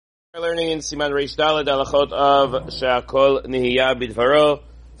We're learning in Siman Reish Daled Halachot of She'akol Nihiyah Bidvaro.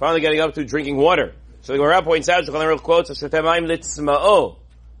 Finally getting up to drinking water. So the Gemara points out, Shulchan Aruch quotes, "Shoteh mayim litzma'o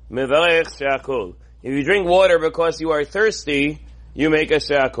mevarech she'akol." If you drink water because you are thirsty, you make a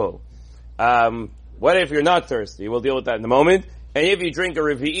she'akol. What if you're not thirsty? We'll deal with that in a moment. And if you drink a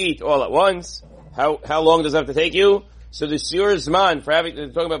revi'it all at once, how long does it have to take you? So the shiur zman for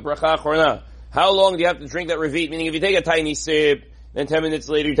talking about bracha achorna. How long do you have to drink that revi'it? Meaning, if you take a tiny sip, then 10 minutes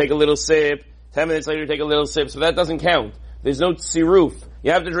later you take a little sip, 10 minutes later you take a little sip, so that doesn't count. There's no tziruf.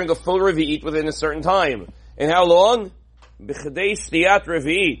 You have to drink a full revi'it within a certain time. And how long? B'chadei shtiyat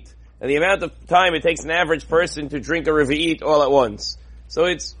revi'it. And the amount of time it takes an average person to drink a revi'it all at once. So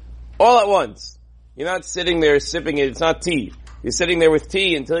it's all at once. You're not sitting there sipping it, it's not tea. You're sitting there with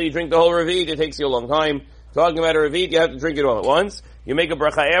tea until you drink the whole revi'it, it takes you a long time. Talking about a revi'it, you have to drink it all at once. You make a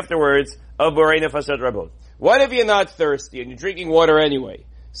bracha afterwards of borei nefashot rabot. What if you're not thirsty and you're drinking water anyway?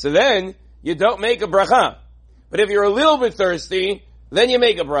 So then, you don't make a bracha. But if you're a little bit thirsty, then you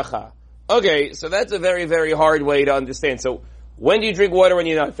make a bracha. Okay, so that's a very, very hard way to understand. So, when do you drink water when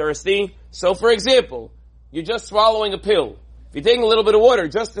you're not thirsty? So for example, you're just swallowing a pill. If you're taking a little bit of water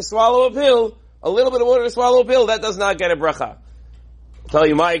just to swallow a pill, a little bit of water to swallow a pill, that does not get a bracha. I'll tell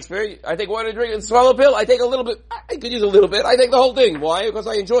you my experience. I take water to drink and swallow a pill. I take a little bit. I could use a little bit. I take the whole thing. Why? Because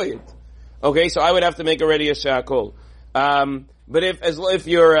I enjoy it. Okay, so I would have to make already a she'akol. But if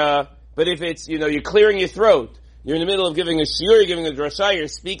it's, you're clearing your throat, you're in the middle of giving a shiur, you're giving a drasha, you're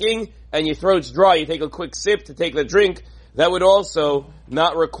speaking, and your throat's dry, you take a quick sip to take the drink, that would also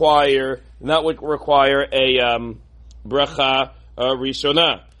not require a bracha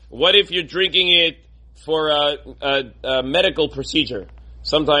rishona. What if you're drinking it for a medical procedure?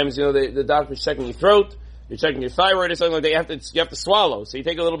 Sometimes, the doctor's checking your throat, you're checking your thyroid or something like that, you have to swallow. So you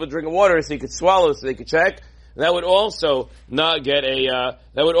take a little bit of drink of water so you could swallow so they could check. That would also not get a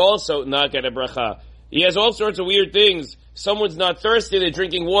bracha. He has all sorts of weird things. Someone's not thirsty, they're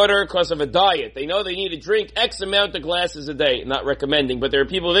drinking water because of a diet. They know they need to drink X amount of glasses a day. Not recommending, but there are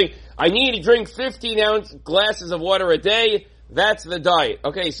people who think, I need to drink 15-ounce glasses of water a day. That's the diet.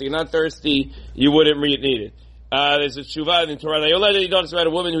 Okay, so you're not thirsty, you wouldn't need it. There's a tshuva in Torah that he talks about a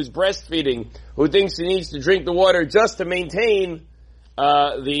woman who's breastfeeding, who thinks she needs to drink the water just to maintain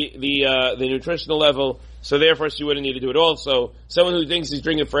the nutritional level, so therefore she wouldn't need to do it also. Someone who thinks he's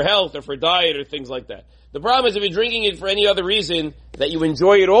drinking it for health or for diet or things like that. The problem is if you're drinking it for any other reason that you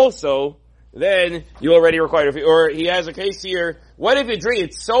enjoy it also, then you already require it. Or he has a case here, what if you drink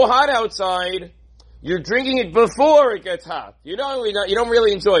it so hot outside, you're drinking it before it gets hot? You don't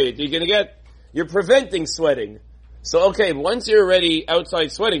really enjoy it. You're preventing sweating. So okay, once you're already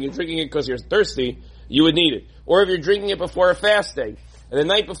outside sweating, you're drinking it because you're thirsty, you would need it. Or if you're drinking it before a fast day, and the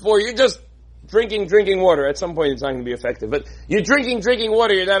night before you're just drinking water, at some point it's not going to be effective. But you're drinking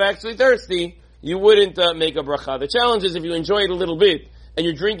water, you're not actually thirsty, you wouldn't make a bracha. The challenge is if you enjoy it a little bit, and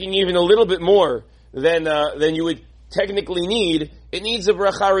you're drinking even a little bit more than you would technically need, it needs a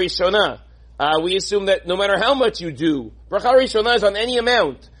bracha rishona. We assume that no matter how much you do, bracha rishona is on any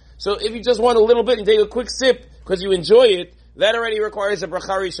amount. So if you just want a little bit and take a quick sip because you enjoy it, that already requires a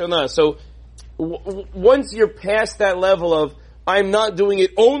bracha rishona. So once you're past that level of, I'm not doing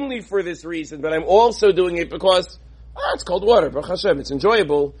it only for this reason, but I'm also doing it because, it's cold water, Baruch Hashem, it's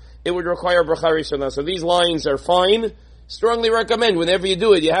enjoyable, it would require bracha rishona. So these lines are fine. Strongly recommend, whenever you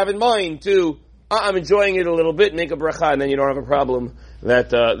do it, you have in mind to, I'm enjoying it a little bit, make a bracha, and then you don't have a problem that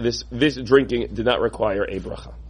this drinking did not require a bracha.